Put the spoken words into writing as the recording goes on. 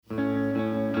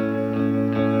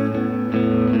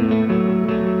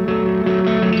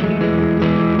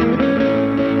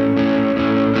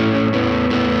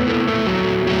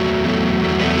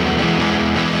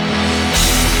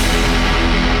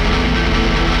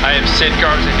I'm Sid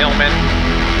Garza-Hillman,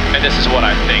 and this is what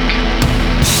I think.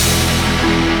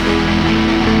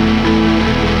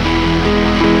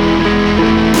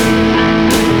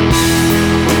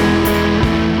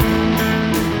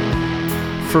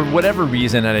 For whatever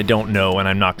reason, and I don't know, and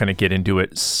I'm not going to get into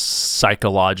it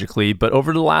psychologically, but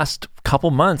over the last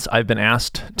couple months, I've been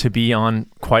asked to be on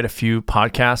quite a few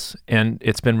podcasts, and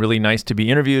it's been really nice to be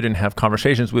interviewed and have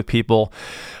conversations with people.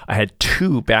 I had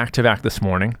 2 back-to-back this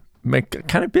morning.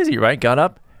 Kind of busy, right? Got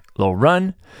up, a little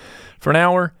run for an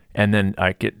hour, and then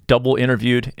I get double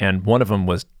interviewed, and one of them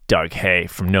was Doug Hay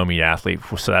from No Meat Athlete.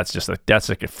 So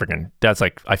that's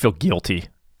like I feel guilty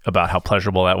about how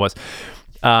pleasurable that was.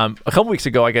 A couple weeks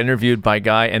ago, I got interviewed by a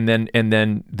guy, and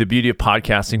then the beauty of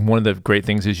podcasting, one of the great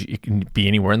things is you can be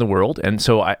anywhere in the world. And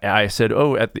so I said,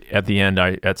 at the end,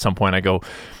 at some point, I go,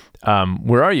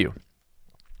 where are you?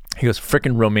 He goes,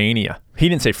 frickin' Romania. He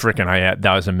didn't say frickin'.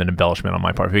 That was an embellishment on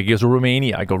my part. He goes,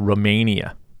 Romania. I go,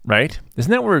 Romania, right? Isn't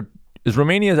that where, is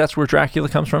Romania, that's where Dracula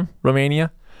comes from?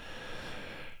 Romania?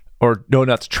 Or no,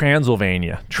 that's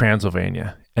Transylvania.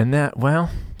 And that, well,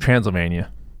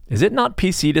 Transylvania. Is it not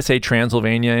PC to say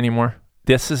Transylvania anymore?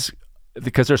 This is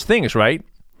because there's things, right?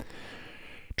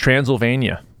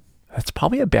 Transylvania. That's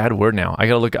probably a bad word now. I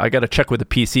gotta check with the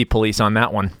PC police on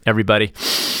that one, everybody.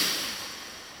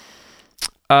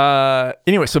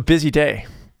 Anyway, so busy day.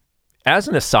 As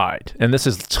an aside, and this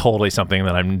is totally something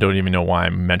that I don't even know why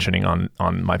I'm mentioning on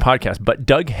my podcast, but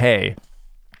Doug Hay,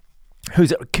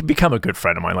 who's become a good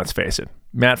friend of mine, let's face it.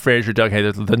 Matt Fraser, Doug Hay,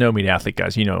 the No Meat Athlete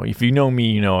guys. You know, if you know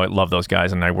me, you know I love those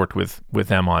guys, and I worked with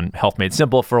them on Health Made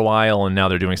Simple for a while, and now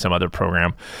they're doing some other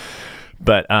program.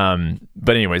 But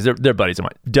anyways, they're buddies of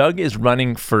mine. Doug is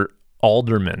running for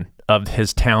alderman of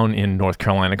his town in North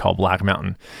Carolina called Black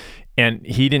Mountain, and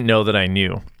he didn't know that I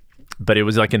knew, but it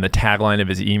was like in the tagline of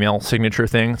his email signature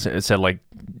thing. So it said like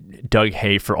Doug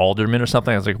Hay for alderman or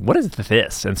something. I was like, what is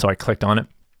this? And so I clicked on it.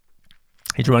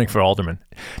 He's running for alderman.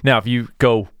 Now, if you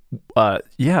go,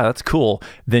 yeah, that's cool,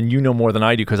 then you know more than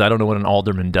I do because I don't know what an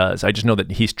alderman does. I just know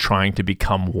that he's trying to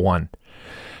become one.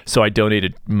 So I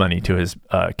donated money to his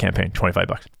campaign,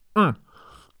 $25. And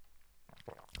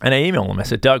I emailed him. I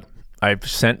said, Doug, I've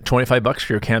sent $25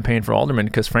 for your campaign for alderman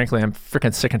because, frankly, I'm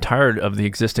freaking sick and tired of the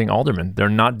existing aldermen. They're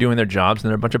not doing their jobs, and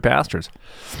they're a bunch of bastards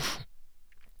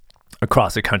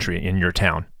across the country in your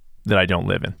town that I don't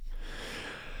live in.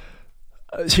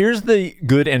 Here's the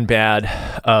good and bad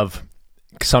of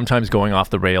sometimes going off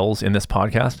the rails in this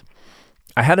podcast.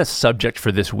 I had a subject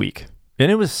for this week,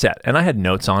 and it was set, and I had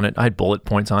notes on it. I had bullet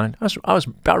points on it. I was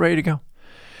about ready to go.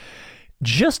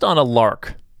 Just on a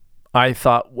lark, I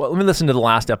thought, well, let me listen to the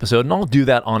last episode, and I'll do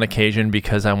that on occasion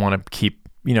because I want to keep,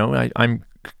 I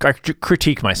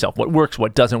critique myself. What works,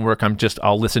 what doesn't work.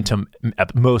 I'll listen to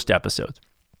most episodes.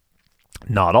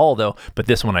 Not all, though, but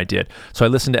this one I did. So I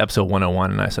listened to episode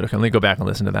 101, and I said, okay, let me go back and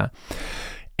listen to that.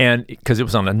 And because it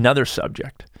was on another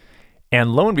subject.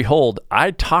 And lo and behold,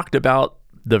 I talked about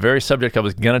the very subject I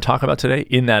was going to talk about today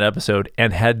in that episode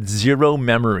and had zero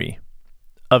memory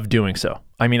of doing so.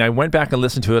 I mean, I went back and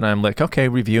listened to it, and I'm like, okay,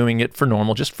 reviewing it for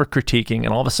normal, just for critiquing. And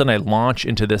all of a sudden, I launch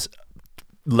into this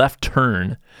left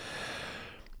turn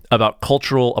about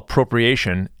cultural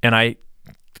appropriation, and I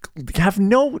have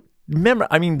no remember,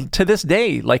 I mean, to this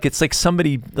day, like it's like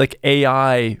somebody like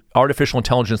AI, artificial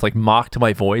intelligence, like mocked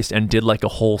my voice and did like a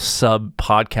whole sub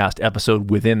podcast episode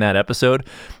within that episode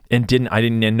and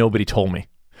nobody told me.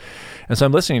 And so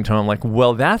I'm listening to him, I'm like,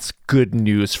 well, that's good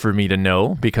news for me to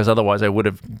know because otherwise I would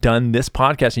have done this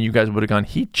podcast and you guys would have gone,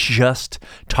 he just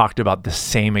talked about the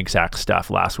same exact stuff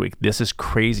last week. This is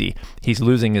crazy. He's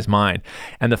losing his mind.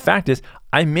 And the fact is,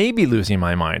 I may be losing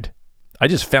my mind. I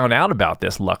just found out about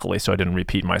this, luckily, so I didn't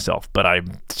repeat myself, but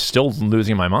I'm still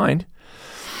losing my mind.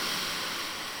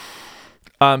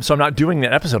 So I'm not doing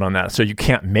that episode on that, so you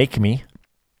can't make me.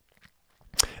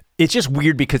 It's just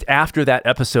weird because after that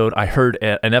episode, I heard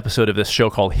an episode of this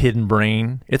show called Hidden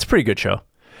Brain. It's a pretty good show.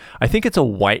 I think it's a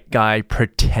white guy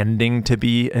pretending to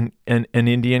be an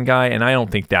Indian guy, and I don't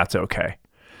think that's okay.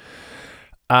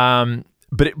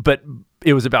 But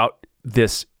it was about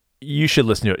this. You should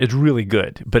listen to it. It's really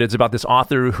good. But it's about this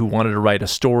author who wanted to write a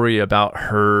story about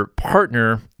her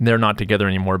partner. They're not together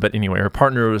anymore. But anyway, her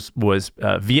partner was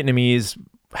Vietnamese,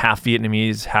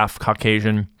 half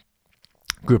Caucasian,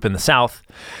 grew up in the South.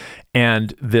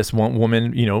 And this one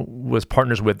woman, was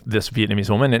partners with this Vietnamese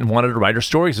woman and wanted to write her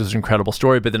stories. It was an incredible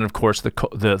story. But then, of course,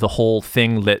 the whole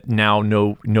thing that now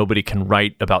nobody can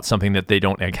write about something that they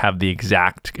don't have the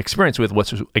exact experience with,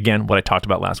 which was, again, what I talked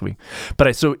about last week.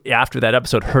 But so after that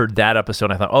episode, heard that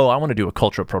episode, I thought, I want to do a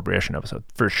cultural appropriation episode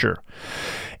for sure.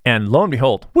 And lo and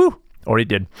behold, Already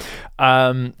did.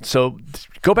 So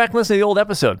go back and listen to the old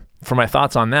episode for my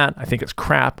thoughts on that. I think it's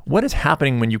crap. What is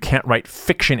happening when you can't write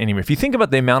fiction anymore? If you think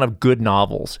about the amount of good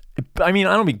novels, I mean,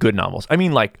 I don't mean good novels. I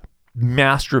mean like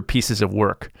masterpieces of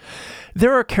work.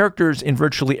 There are characters in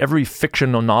virtually every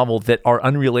fictional novel that are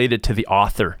unrelated to the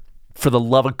author. For the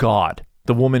love of God,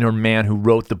 the woman or man who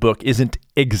wrote the book isn't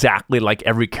exactly like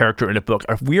every character in a book.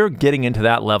 If we are getting into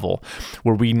that level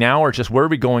where we now are just, where are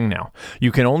we going now?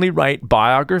 You can only write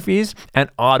biographies and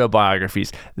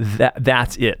autobiographies.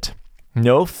 That's it.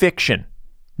 No fiction.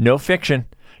 No fiction.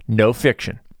 No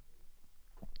fiction.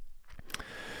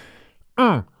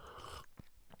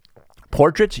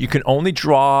 Portraits, you can only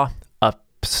draw a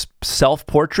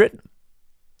self-portrait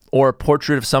or a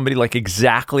portrait of somebody like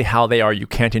exactly how they are. You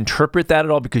can't interpret that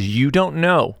at all because you don't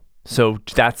know. So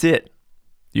that's it.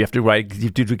 You have to write. You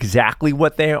do exactly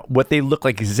what they look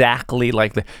like, exactly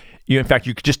like in fact,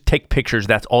 you could just take pictures.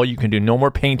 That's all you can do. No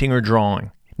more painting or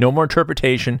drawing. No more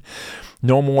interpretation.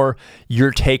 No more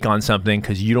your take on something,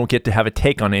 because you don't get to have a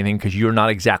take on anything because you're not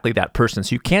exactly that person.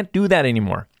 So you can't do that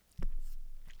anymore.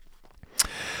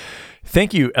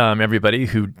 Thank you, everybody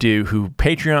who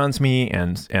Patreons me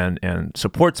and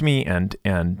supports me and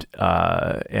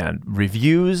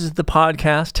reviews the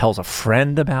podcast, tells a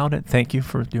friend about it. Thank you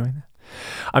for doing that.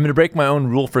 I'm going to break my own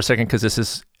rule for a second because this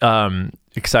is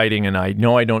exciting, and I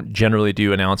know I don't generally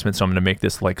do announcements, so I'm going to make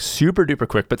this like super duper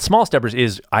quick. But Small Steppers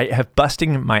is, I have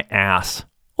busting my ass,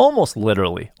 almost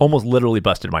literally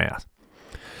busted my ass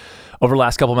over the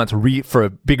last couple of months for a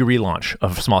big relaunch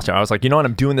of Small Step. I was like, you know what?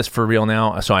 I'm doing this for real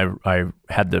now. So I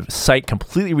had the site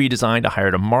completely redesigned. I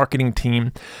hired a marketing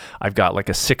team. I've got like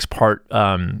a 6-part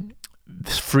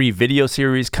free video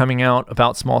series coming out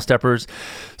about Small Steppers.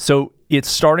 So it's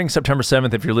starting September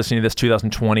 7th. If you're listening to this,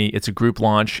 2020, it's a group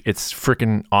launch. It's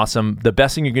freaking awesome. The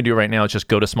best thing you can do right now is just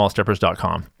go to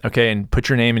smallsteppers.com. Okay. And put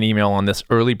your name and email on this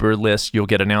early bird list. You'll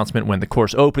get an announcement when the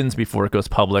course opens before it goes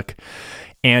public.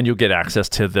 And you'll get access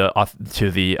to the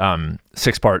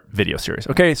 6-part video series.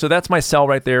 Okay, so that's my sell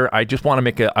right there. I just want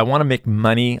to make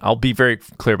money. I'll be very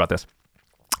clear about this.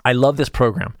 I love this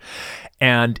program,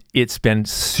 and it's been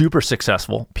super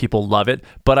successful. People love it,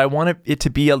 but I want it to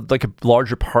be a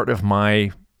larger part of my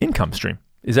income stream.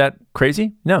 Is that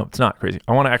crazy? No, it's not crazy.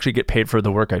 I want to actually get paid for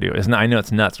the work I do. I know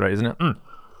it's nuts, right? Isn't it?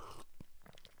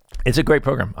 It's a great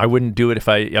program. I wouldn't do it if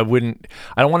I don't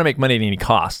want to make money at any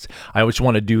cost. I just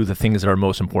want to do the things that are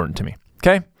most important to me.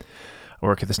 Okay. I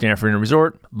work at the Stanford Inn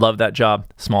Resort. Love that job.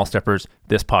 Small Steppers,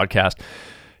 this podcast,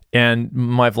 and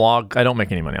my vlog. I don't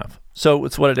make any money off. So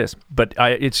it's what it is. But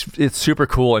it's super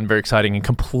cool and very exciting and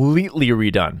completely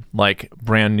redone, like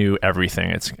brand new everything.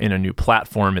 It's in a new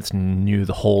platform. It's new,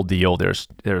 the whole deal. There's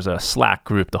a Slack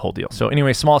group, the whole deal. So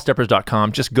anyway,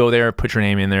 smallsteppers.com. Just go there, put your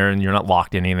name in there, and you're not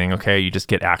locked in anything, okay? You just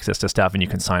get access to stuff, and you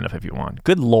can sign up if you want.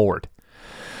 Good Lord.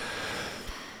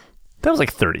 That was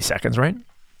like 30 seconds, right?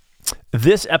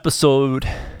 This episode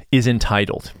is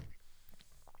entitled,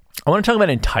 I want to talk about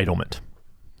entitlement.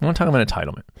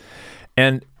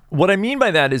 And what I mean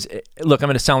by that is, look, I'm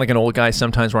going to sound like an old guy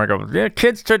sometimes where I go, yeah,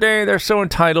 kids today, they're so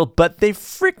entitled, but they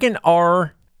freaking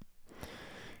are.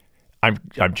 I'm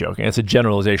joking. It's a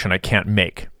generalization I can't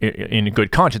make in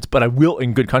good conscience, but I will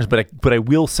but I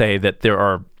will say that there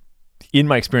are, in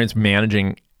my experience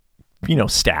managing,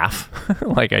 staff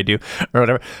like I do or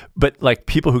whatever, but like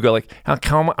people who go like, how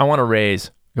come I want to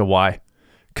raise? I go, why?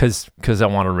 Because I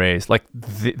want to raise. Like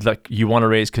you want to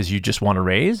raise because you just want to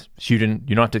raise. So you're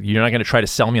not going to try to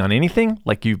sell me on anything.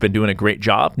 Like you've been doing a great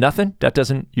job. Nothing. That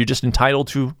doesn't. You're just entitled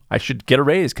to. I should get a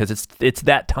raise because it's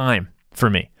that time for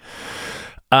me.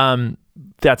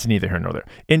 That's neither here nor there.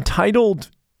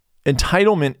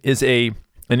 Entitlement is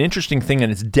an interesting thing,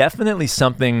 and it's definitely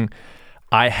something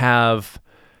I have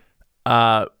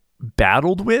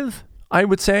battled with, I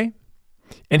would say.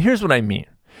 And here's what I mean.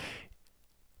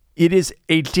 It is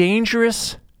a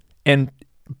dangerous and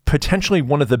potentially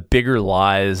one of the bigger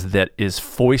lies that is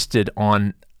foisted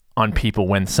on people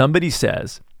when somebody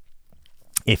says,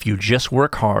 if you just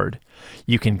work hard,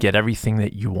 you can get everything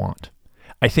that you want.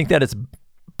 I think that is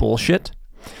bullshit.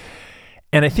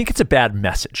 And I think it's a bad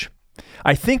message.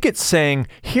 I think it's saying,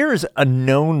 here's a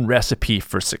known recipe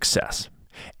for success.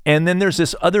 And then there's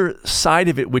this other side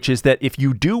of it, which is that if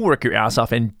you do work your ass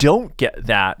off and don't get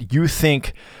that, you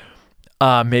think,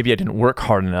 maybe I didn't work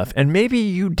hard enough, and maybe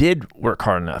you did work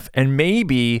hard enough, and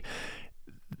maybe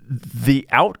the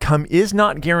outcome is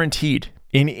not guaranteed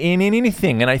in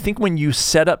anything. And I think when you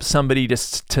set up somebody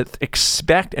to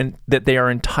expect and that they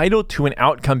are entitled to an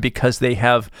outcome because they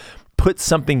have put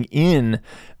something in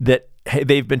that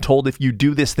they've been told, if you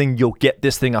do this thing, you'll get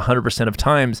this thing 100% of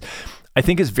times, I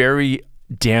think is very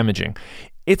damaging.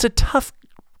 it's a tough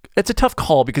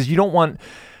call because you want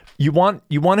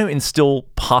to instill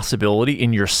possibility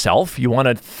in yourself. You want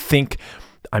to think,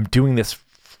 I'm doing this.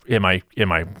 Am I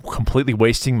completely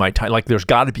wasting my time? Like, there's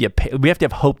got to be we have to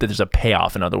have hope that there's a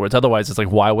payoff. In other words, otherwise it's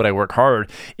like, why would I work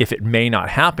hard if it may not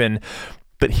happen?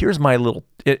 But here's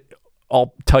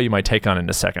I'll tell you my take on it in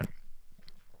a second.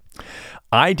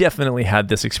 I definitely had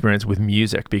this experience with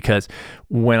music because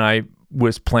when I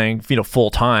was playing,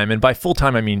 full time, and by full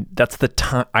time, I mean, that's the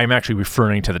time. I'm actually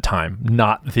referring to the time,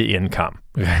 not the income.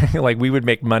 Like, we would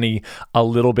make money a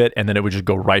little bit and then it would just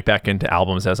go right back into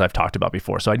albums, as I've talked about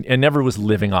before. So I never was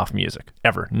living off music,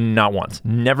 ever, not once.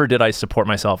 Never did I support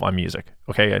myself on music.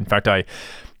 Okay. In fact,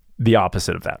 the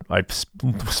opposite of that. I've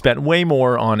spent way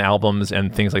more on albums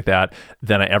and things like that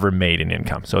than I ever made in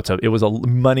income. So it was a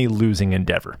money losing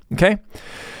endeavor. Okay.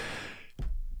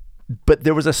 But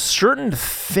there was a certain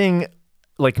thing,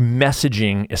 like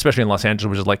messaging, especially in Los Angeles,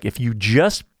 which is like, if you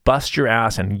just bust your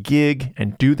ass and gig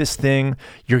and do this thing,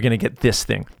 you're going to get this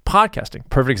thing. Podcasting,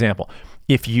 perfect example.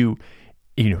 If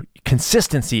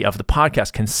consistency of the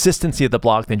podcast, consistency of the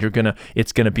blog, then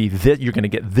it's going to be this, you're going to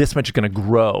get this much, it's going to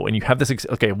grow. And you have this,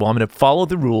 okay, well, I'm going to follow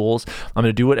the rules. I'm going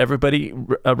to do what everybody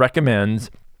recommends.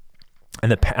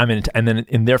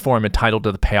 And therefore I'm entitled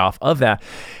to the payoff of that.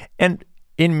 And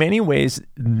in many ways,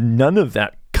 none of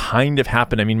that kind of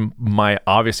happened. I mean, my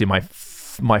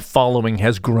following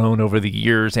has grown over the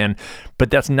years,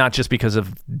 but that's not just because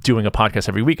of doing a podcast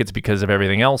every week. It's because of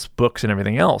everything else, books and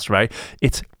everything else, right?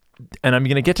 And I'm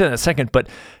going to get to that in a second, but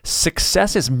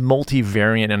success is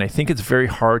multivariant, and I think it's very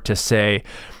hard to say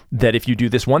that if you do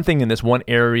this one thing in this one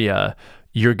area,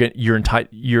 you're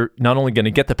not only going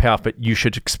to get the payoff, but you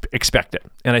should expect it.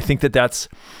 And I think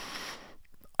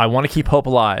I want to keep hope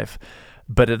alive,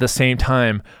 but at the same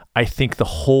time, I think the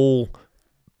whole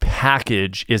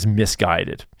package is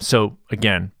misguided. So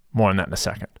again, more on that in a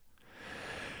second.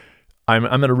 I'm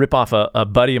going to rip off a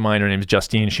buddy of mine. Her name is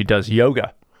Justine. She does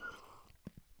yoga.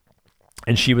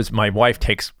 And my wife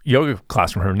takes yoga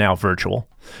class from her, now virtual.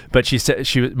 But she said,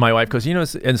 my wife goes, and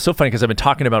it's so funny because I've been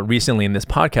talking about recently in this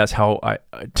podcast how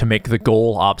to make the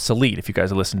goal obsolete. If you guys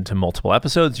have listened to multiple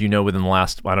episodes, within the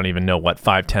last, I don't even know what,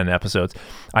 5-10 episodes,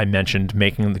 I mentioned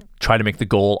try to make the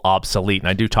goal obsolete. And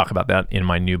I do talk about that in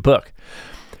my new book.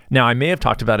 Now, I may have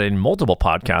talked about it in multiple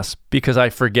podcasts because I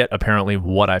forget apparently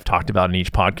what I've talked about in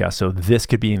each podcast. So this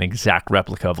could be an exact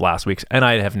replica of last week's, and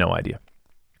I have no idea.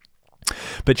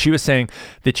 But she was saying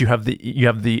that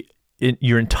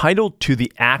you're entitled to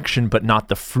the action, but not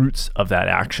the fruits of that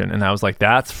action. And I was like,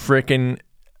 that's freaking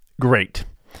great.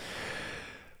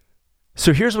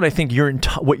 So here's what I think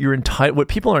what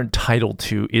people are entitled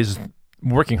to is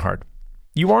working hard.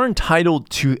 You are entitled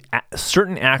to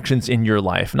certain actions in your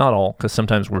life, not all, because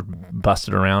sometimes we're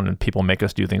busted around and people make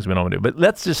us do things we don't want to do. But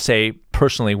let's just say,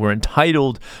 personally, we're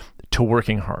entitled to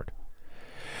working hard.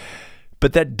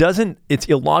 But it's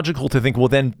illogical to think, well,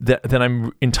 then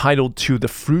I'm entitled to the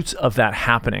fruits of that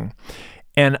happening.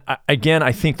 And again,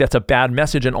 I think that's a bad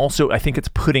message. And also, I think it's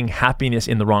putting happiness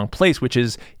in the wrong place, which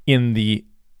is in the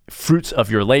fruits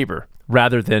of your labor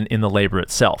rather than in the labor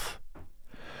itself.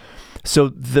 So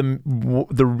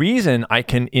the reason I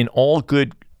can, in all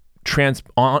good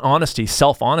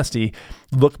self-honesty,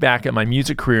 look back at my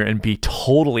music career and be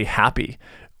totally happy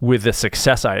with the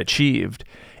success I achieved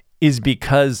is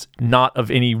because not of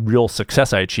any real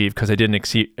success I achieved, because I didn't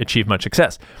achieve much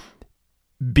success,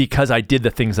 because I did the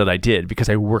things that I did, because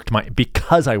I worked my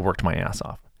ass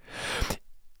off.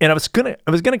 And I was gonna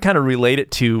kind of relate it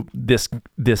to this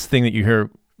thing that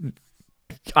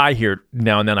I hear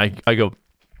now and then. I go,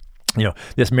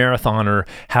 this marathoner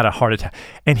had a heart attack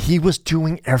and he was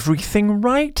doing everything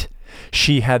right.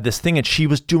 She had this thing and she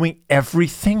was doing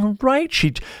everything right.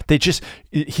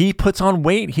 He puts on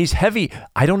weight. He's heavy.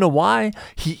 I don't know why.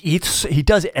 He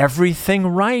does everything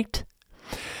right.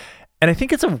 And I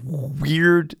think it's a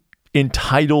weird,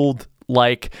 entitled,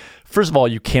 first of all,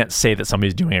 you can't say that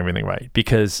somebody's doing everything right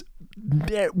because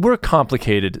we're a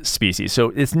complicated species.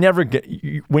 So it's never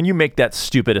when you make that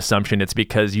stupid assumption, it's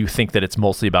because you think that it's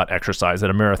mostly about exercise, that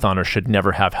a marathoner should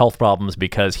never have health problems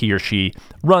because he or she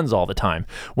runs all the time.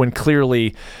 When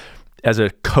clearly, as a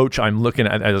coach, I'm looking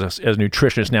at, as a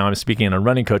nutritionist now, I'm speaking in a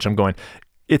running coach, I'm going,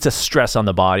 it's a stress on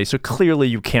the body. So clearly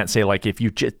you can't say if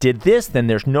you just did this, then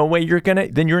there's no way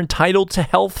then you're entitled to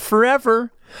health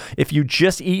forever. If you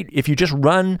just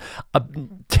run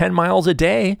 10 miles a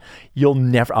day,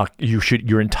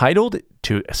 you're entitled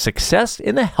to success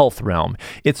in the health realm.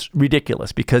 It's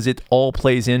ridiculous because it all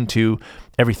plays into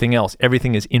everything else.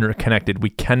 Everything is interconnected. We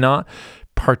cannot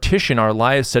partition our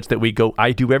lives such that we go,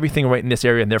 I do everything right in this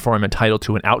area, and therefore I'm entitled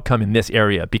to an outcome in this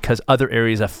area because other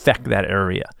areas affect that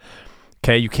area.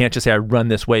 Okay, you can't just say I run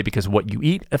this way because what you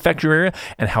eat affects your area,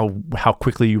 and how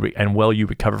quickly and well you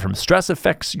recover from stress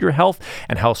affects your health,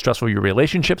 and how stressful your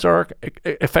relationships are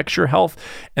affects your health,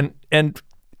 and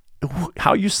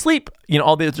how you sleep.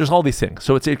 There's all these things.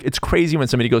 So it's crazy when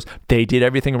somebody goes, they did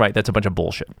everything right. That's a bunch of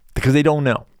bullshit because they don't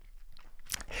know.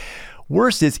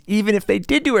 Worse is, even if they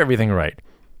did do everything right,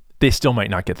 they still might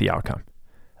not get the outcome.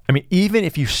 I mean, even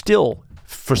if you still,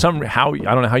 I don't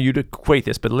know how you'd equate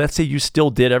this, but let's say you still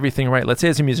did everything right. Let's say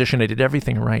as a musician, I did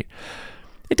everything right.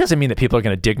 It doesn't mean that people are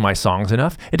going to dig my songs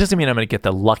enough. It doesn't mean I'm going to get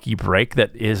the lucky break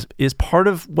that is part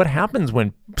of what happens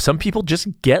when some people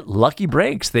just get lucky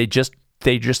breaks. They just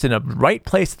in a right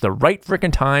place at the right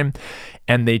freaking time.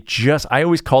 And I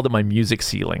always called it my music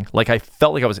ceiling. Like I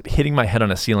felt like I was hitting my head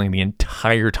on a ceiling the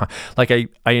entire time. Like I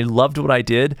loved what I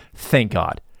did. Thank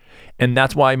God. And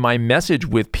that's why my message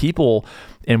with people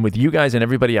and with you guys and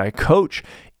everybody I coach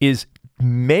is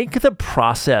make the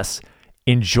process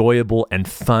enjoyable and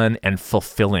fun and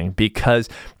fulfilling, because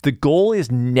the goal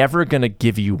is never going to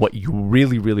give you what you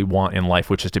really, really want in life,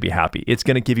 which is to be happy. It's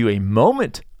going to give you a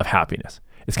moment of happiness.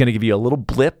 It's going to give you a little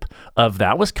blip of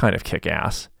that was kind of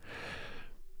kick-ass.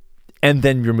 And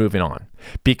then you're moving on,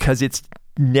 because it's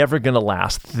never going to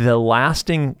last. The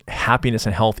lasting happiness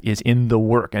and health is in the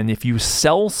work. And if you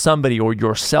sell somebody or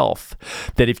yourself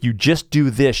that if you just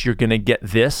do this, you're going to get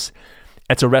this,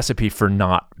 it's a recipe for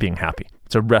not being happy.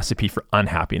 It's a recipe for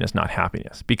unhappiness, not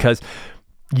happiness, because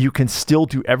you can still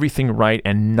do everything right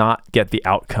and not get the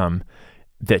outcome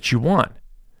that you want.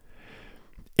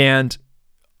 And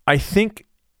I think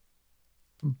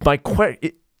my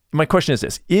question is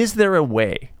this: is there a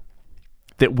way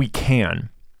that we can,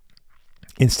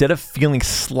 instead of feeling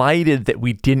slighted that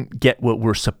we didn't get what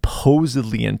we're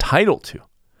supposedly entitled to,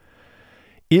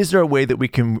 is there a way that we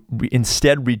can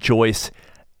instead rejoice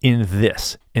in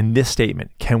this statement?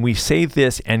 Can we say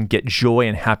this and get joy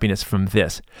and happiness from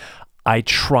this? I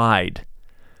tried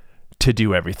to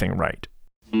do everything right.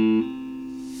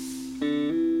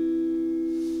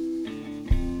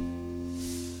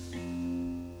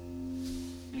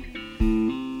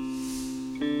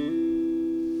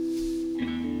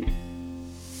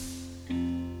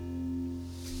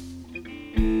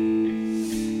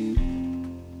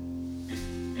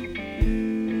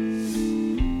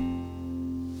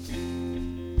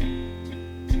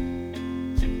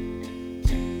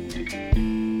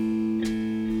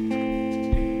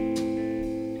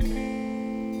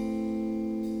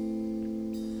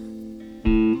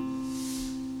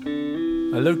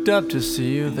 I looked up to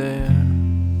see you there.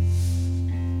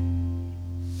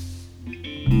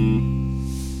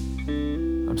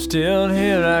 I'm still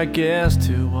here, I guess,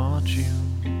 to watch you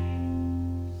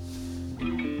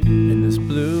in this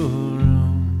blue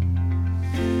room,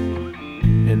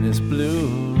 in this blue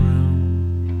room.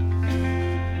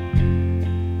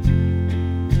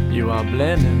 You are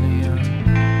blending in.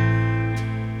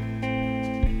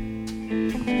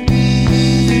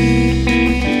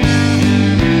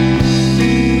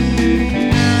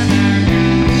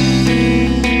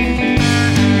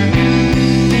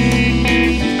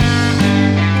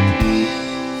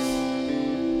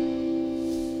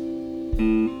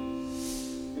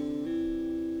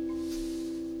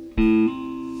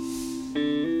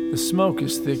 The smoke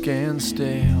is thick and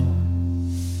stale.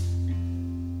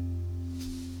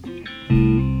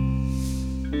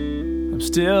 I'm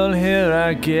still here,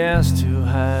 I guess, to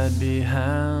hide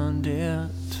behind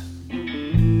it,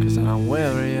 'cause I'm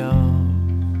wary of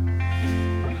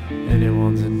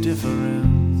anyone's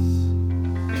indifference,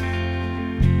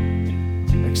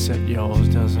 except yours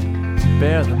doesn't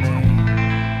bear the name.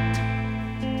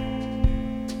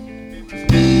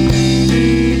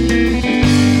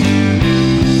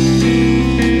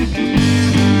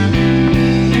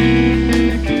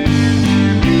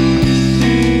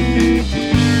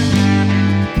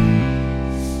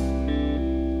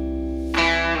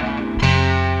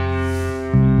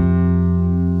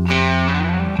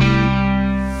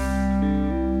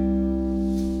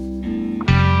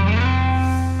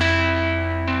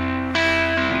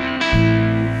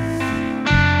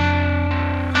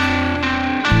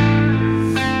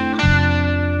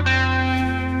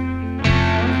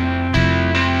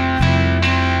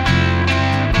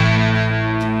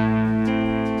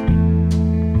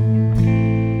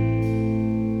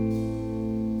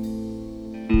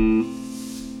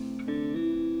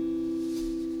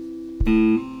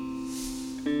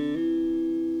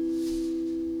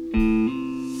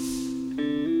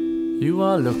 You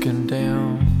are looking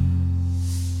down.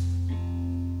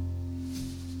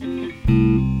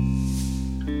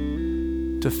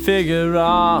 figure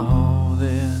all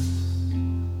this.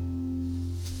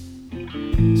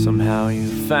 Somehow you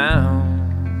found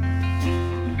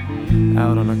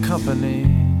out unaccompanied.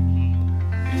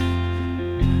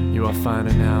 You are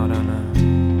finding out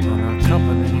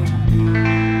unaccompanied.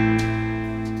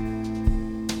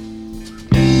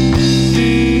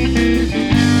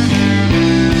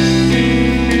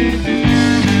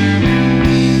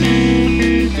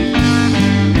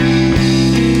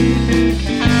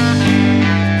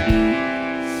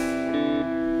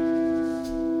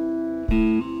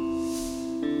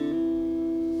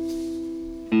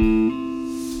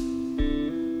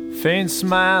 Faint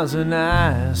smiles and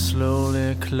eyes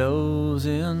slowly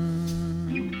closing.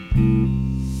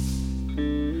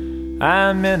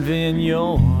 I'm envying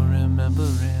your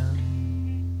remembering,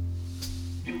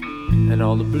 and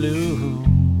all the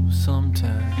blues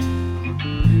sometimes,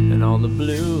 and all the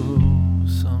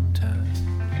blues sometimes,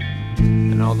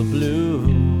 and all the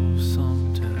blues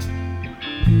sometimes,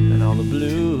 and all the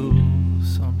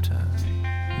blues sometimes.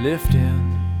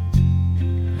 Lifting,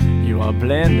 you are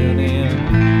blending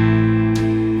in.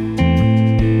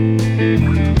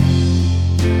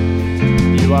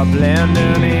 You are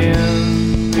blending in.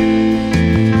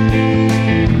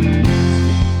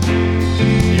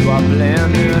 You are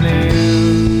blending